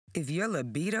If your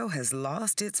libido has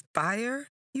lost its fire,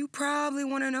 you probably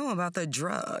want to know about the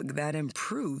drug that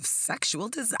improves sexual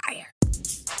desire.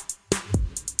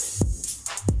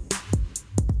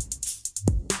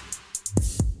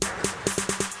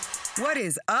 What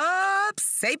is up,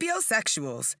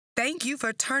 sapiosexuals? Thank you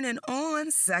for turning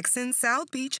on Sex in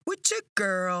South Beach with your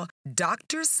girl,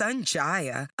 Dr.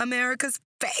 Sanjaya, America's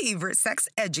favorite sex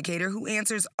educator who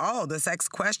answers all the sex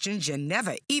questions you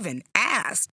never even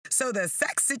asked. So the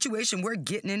sex situation we're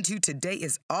getting into today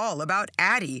is all about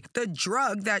Addyi, the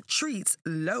drug that treats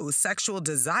low sexual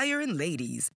desire in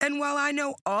ladies. And while I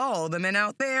know all the men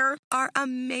out there are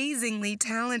amazingly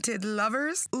talented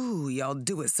lovers, ooh, y'all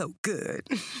do it so good.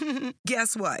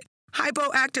 Guess what?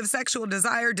 Hypoactive sexual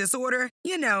desire disorder,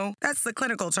 you know, that's the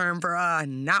clinical term for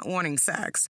not wanting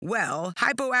sex. Well,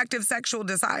 hypoactive sexual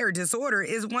desire disorder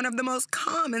is one of the most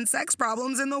common sex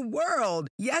problems in the world.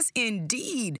 Yes,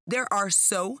 indeed. There are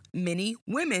so many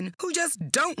women who just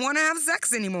don't want to have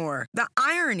sex anymore. The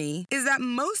irony is that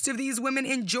most of these women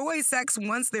enjoy sex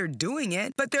once they're doing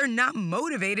it, but they're not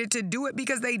motivated to do it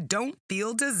because they don't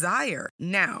feel desire.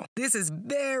 Now, this is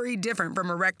very different from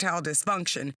erectile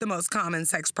dysfunction, the most common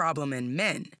sex problem in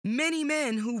men. Many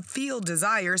men who feel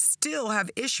desire still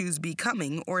have issues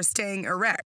becoming or staying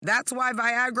erect. That's why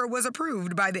Viagra was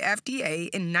approved by the FDA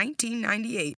in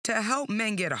 1998 to help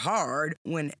men get hard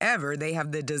whenever they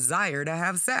have the desire to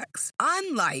have sex.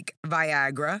 Unlike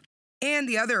Viagra and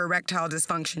the other erectile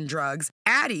dysfunction drugs,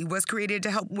 Addyi was created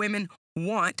to help women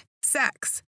want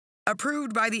sex.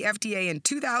 Approved by the FDA in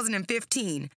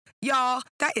 2015. Y'all,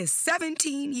 that is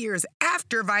 17 years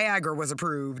after Viagra was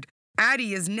approved.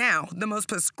 Addyi is now the most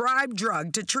prescribed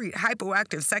drug to treat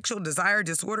hypoactive sexual desire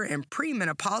disorder in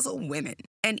premenopausal women.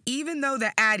 And even though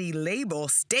the Addyi label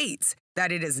states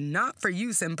that it is not for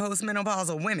use in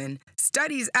postmenopausal women,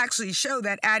 studies actually show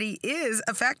that Addyi is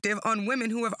effective on women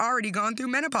who have already gone through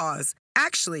menopause.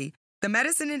 Actually, the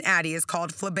medicine in Addyi is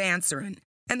called flibanserin,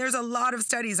 and there's a lot of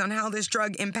studies on how this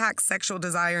drug impacts sexual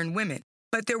desire in women.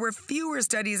 But there were fewer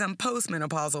studies on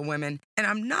postmenopausal women, and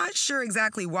I'm not sure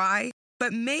exactly why.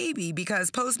 But maybe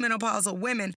because postmenopausal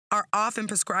women are often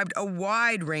prescribed a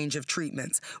wide range of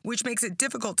treatments, which makes it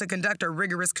difficult to conduct a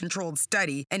rigorous controlled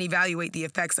study and evaluate the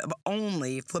effects of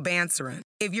only flibanserin.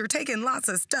 If you're taking lots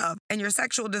of stuff and your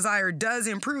sexual desire does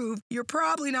improve, you're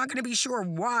probably not going to be sure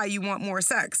why you want more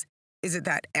sex. Is it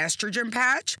that estrogen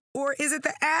patch? Or is it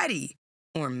the Addyi?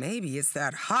 Or maybe it's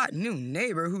that hot new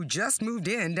neighbor who just moved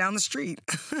in down the street.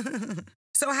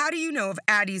 So how do you know if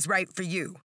Addyi's right for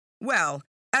you? Well,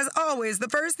 as always, the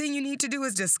first thing you need to do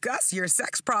is discuss your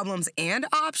sex problems and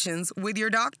options with your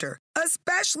doctor,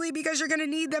 especially because you're going to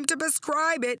need them to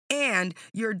prescribe it, and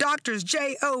your doctor's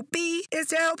job is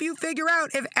to help you figure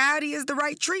out if Addyi is the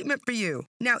right treatment for you.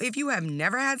 Now, if you have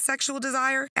never had sexual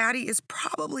desire, Addyi is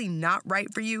probably not right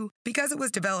for you because it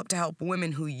was developed to help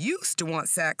women who used to want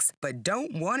sex but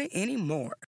don't want it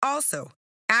anymore. Also,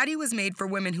 Addyi was made for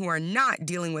women who are not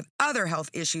dealing with other health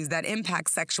issues that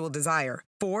impact sexual desire.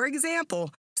 For example,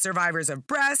 survivors of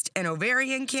breast and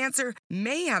ovarian cancer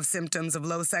may have symptoms of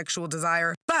low sexual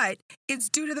desire, but it's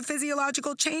due to the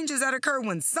physiological changes that occur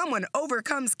when someone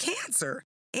overcomes cancer.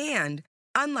 And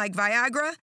unlike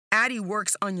Viagra, Addyi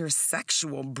works on your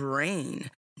sexual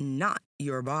brain, not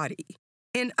your body.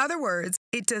 In other words,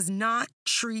 it does not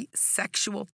treat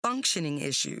sexual functioning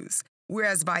issues.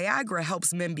 Whereas Viagra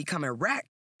helps men become erect,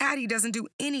 Addyi doesn't do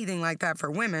anything like that for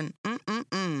women.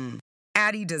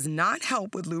 Addyi does not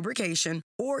help with lubrication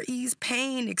or ease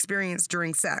pain experienced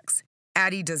during sex.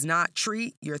 Addyi does not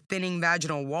treat your thinning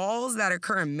vaginal walls that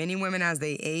occur in many women as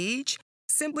they age.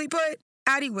 Simply put,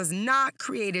 Addyi was not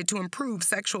created to improve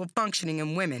sexual functioning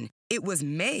in women. It was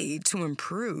made to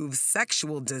improve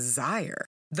sexual desire.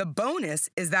 The bonus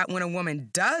is that when a woman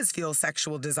does feel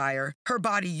sexual desire, her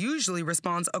body usually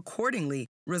responds accordingly,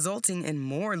 resulting in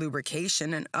more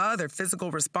lubrication and other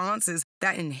physical responses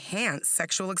that enhance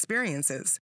sexual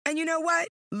experiences. And you know what?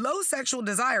 Low sexual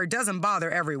desire doesn't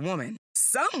bother every woman.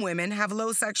 Some women have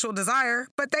low sexual desire,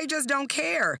 but they just don't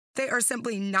care. They are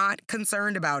simply not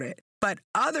concerned about it. But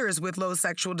others with low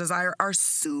sexual desire are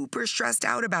super stressed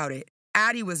out about it.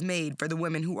 Addyi was made for the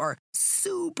women who are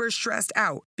super stressed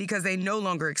out because they no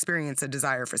longer experience a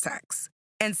desire for sex.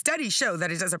 And studies show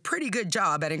that it does a pretty good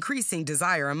job at increasing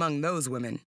desire among those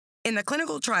women. In the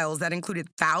clinical trials that included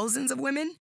thousands of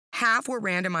women, half were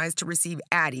randomized to receive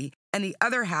Addyi and the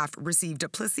other half received a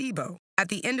placebo. At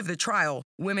the end of the trial,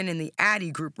 women in the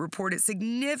Addyi group reported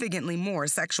significantly more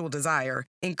sexual desire,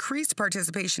 increased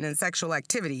participation in sexual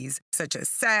activities such as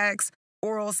sex,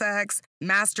 oral sex,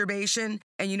 masturbation,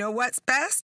 and you know what's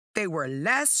best? They were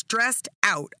less stressed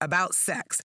out about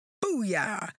sex.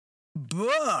 Booyah!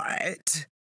 But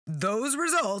those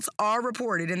results are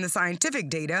reported in the scientific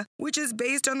data, which is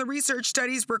based on the research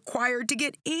studies required to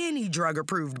get any drug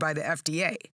approved by the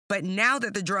FDA. But now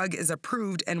that the drug is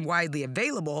approved and widely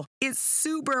available, it's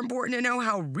super important to know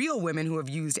how real women who have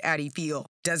used Addyi feel.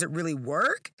 Does it really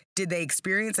work? Did they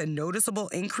experience a noticeable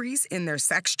increase in their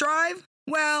sex drive?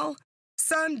 Well,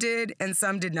 some did and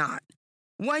some did not.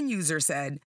 One user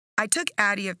said, "I took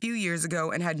Addyi a few years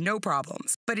ago and had no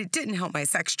problems, but it didn't help my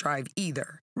sex drive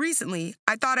either. Recently,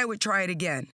 I thought I would try it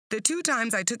again. The 2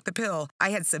 times I took the pill,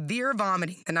 I had severe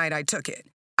vomiting the night I took it.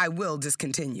 I will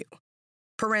discontinue."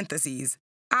 Parentheses.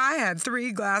 I had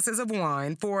 3 glasses of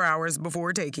wine 4 hours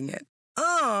before taking it.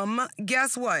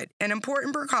 Guess what? An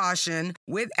important precaution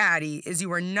with Addyi is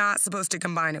you are not supposed to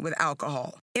combine it with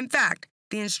alcohol. In fact,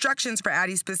 the instructions for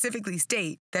Addyi specifically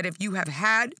state that if you have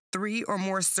had 3 or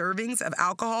more servings of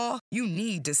alcohol, you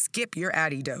need to skip your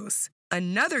Addyi dose.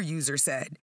 Another user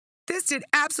said, "This did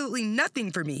absolutely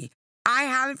nothing for me. I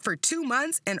had it for 2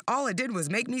 months and all it did was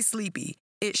make me sleepy.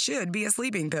 It should be a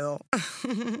sleeping pill."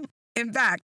 In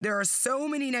fact, there are so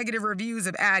many negative reviews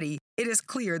of Addyi, it is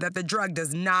clear that the drug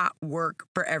does not work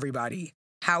for everybody.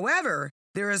 However,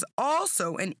 there is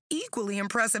also an equally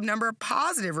impressive number of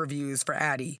positive reviews for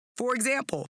Addyi. For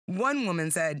example, one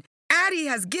woman said, "Addyi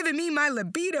has given me my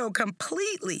libido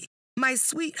completely. My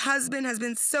sweet husband has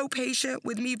been so patient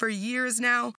with me for years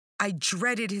now. I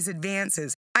dreaded his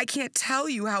advances. I can't tell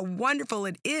you how wonderful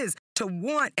it is to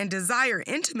want and desire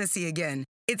intimacy again.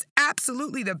 It's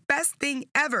absolutely the best thing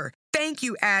ever. Thank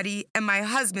you, Addyi, and my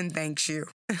husband thanks you."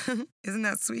 Isn't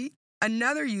that sweet?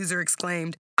 Another user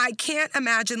exclaimed, "I can't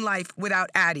imagine life without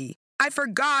Addyi. I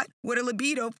forgot what a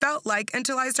libido felt like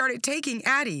until I started taking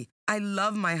Addyi. I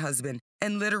love my husband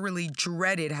and literally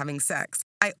dreaded having sex.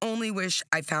 I only wish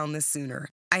I found this sooner.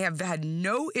 I have had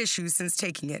no issues since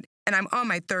taking it, and I'm on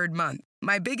my 3rd month.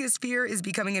 My biggest fear is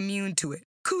becoming immune to it.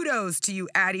 Kudos to you,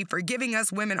 Addyi, for giving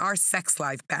us women our sex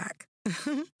life back."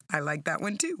 I like that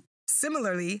one too.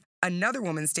 Similarly, another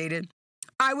woman stated,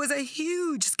 "I was a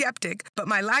huge skeptic, but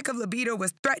my lack of libido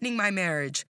was threatening my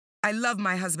marriage. I love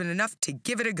my husband enough to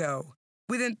give it a go.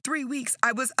 Within 3 weeks,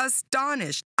 I was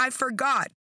astonished. I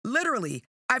forgot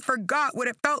what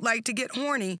it felt like to get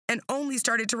horny and only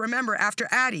started to remember after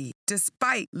Addyi.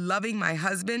 Despite loving my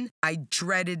husband, I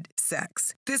dreaded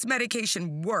sex. This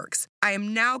medication works. I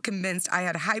am now convinced I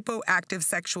had hypoactive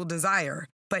sexual desire,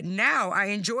 but now I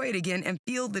enjoy it again and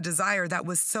feel the desire that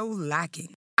was so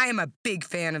lacking. I am a big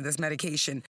fan of this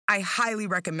medication. I highly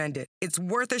recommend it. It's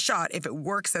worth a shot if it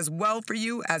works as well for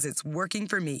you as it's working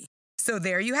for me." So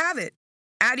there you have it.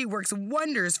 Addyi works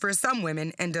wonders for some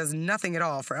women and does nothing at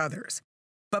all for others.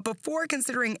 But before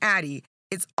considering Addyi,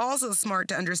 it's also smart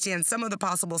to understand some of the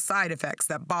possible side effects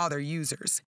that bother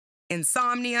users.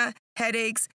 Insomnia,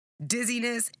 headaches,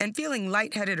 dizziness, and feeling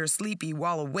lightheaded or sleepy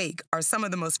while awake are some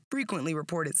of the most frequently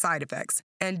reported side effects.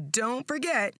 And don't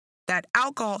forget that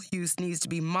alcohol use needs to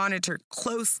be monitored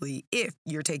closely if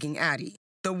you're taking Addyi.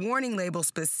 The warning label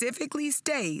specifically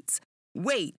states,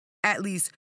 wait at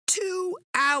least 2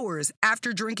 hours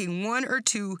after drinking 1 or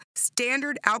 2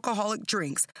 standard alcoholic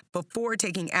drinks before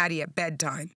taking Addyi at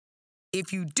bedtime.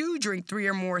 If you do drink 3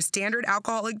 or more standard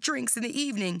alcoholic drinks in the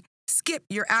evening, skip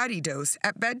your Addyi dose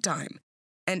at bedtime.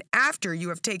 And after you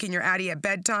have taken your Addyi at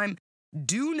bedtime,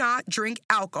 do not drink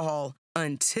alcohol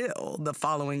until the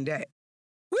following day.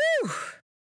 Whew!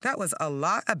 That was a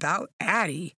lot about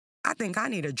Addyi. I think I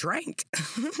need a drink.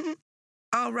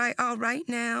 All right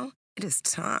now. It is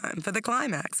time for the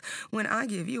climax, when I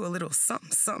give you a little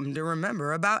something to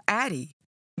remember about Addyi.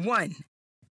 1.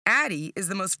 Addyi is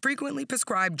the most frequently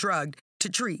prescribed drug to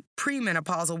treat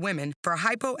premenopausal women for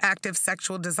hypoactive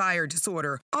sexual desire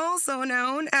disorder, also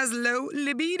known as low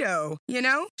libido. You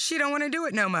know, she don't want to do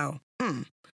it no more.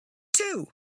 2.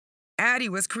 Addyi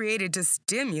was created to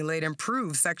stimulate and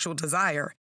improve sexual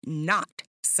desire, not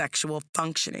sexual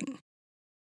functioning.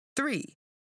 3.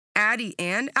 Addyi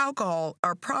and alcohol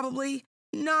are probably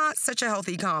not such a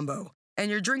healthy combo, and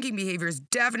your drinking behaviors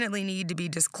definitely need to be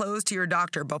disclosed to your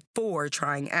doctor before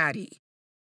trying Addyi.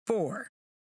 4.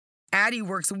 Addyi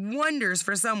works wonders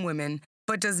for some women,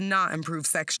 but does not improve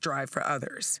sex drive for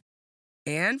others.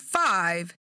 And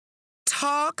 5.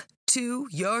 Talk to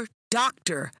your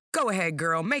doctor. Go ahead,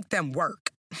 girl, make them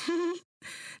work.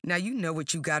 Now you know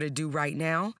what you gotta do right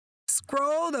now.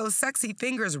 Scroll those sexy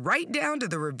fingers right down to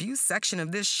the review section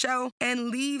of this show and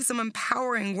leave some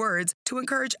empowering words to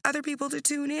encourage other people to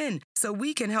tune in so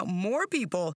we can help more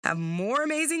people have more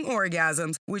amazing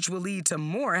orgasms, which will lead to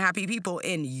more happy people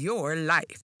in your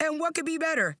life. And what could be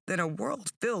better than a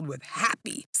world filled with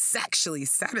happy, sexually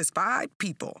satisfied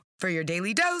people? For your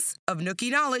daily dose of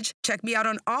Nookie knowledge, check me out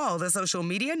on all the social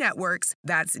media networks.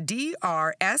 That's DRSONJIA,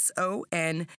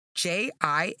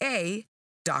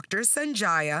 Dr.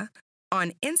 Sanjaya,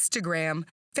 on Instagram,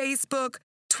 Facebook,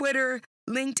 Twitter,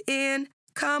 LinkedIn.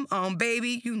 Come on,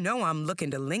 baby. You know I'm looking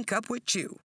to link up with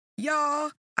you. Y'all,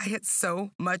 I had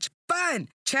so much fun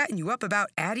chatting you up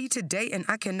about Addyi today, and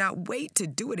I cannot wait to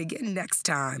do it again next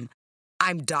time.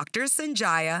 I'm Dr.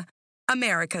 Sanjaya,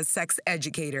 America's sex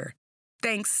educator.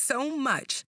 Thanks so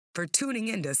much for tuning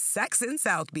into Sex in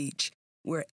South Beach,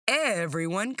 where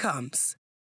everyone comes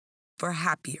for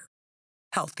happier,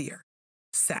 healthier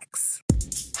sex.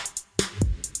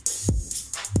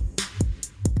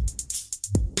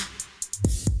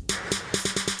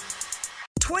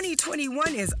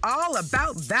 2021 is all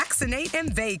about vaccinate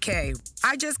and vacay.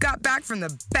 I just got back from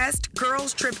the best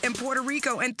girls trip in Puerto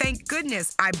Rico, and thank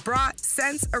goodness I brought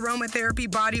Sense Aromatherapy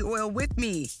Body Oil with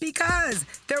me because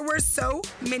there were so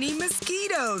many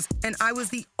mosquitoes, and I was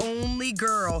the only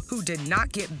girl who did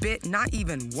not get bit, not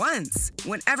even once.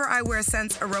 Whenever I wear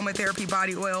Sense Aromatherapy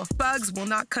Body Oil, bugs will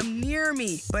not come near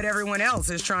me, but everyone else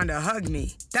is trying to hug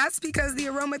me. That's because the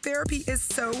aromatherapy is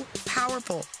so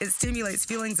powerful. It stimulates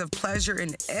feelings of pleasure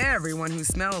in everyone who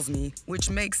smells me, which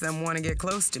makes them want to get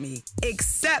close to me.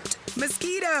 Except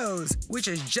mosquitoes, which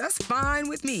is just fine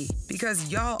with me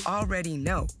because y'all already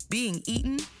know being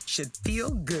eaten should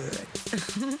feel good.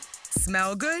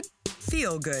 Smell good,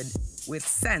 feel good with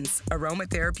Sense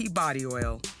Aromatherapy Body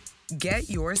Oil. Get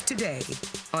yours today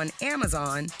on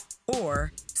Amazon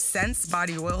or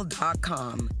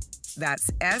sensebodyoil.com.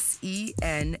 That's SENSE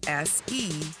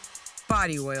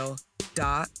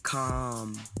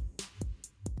bodyoil.com.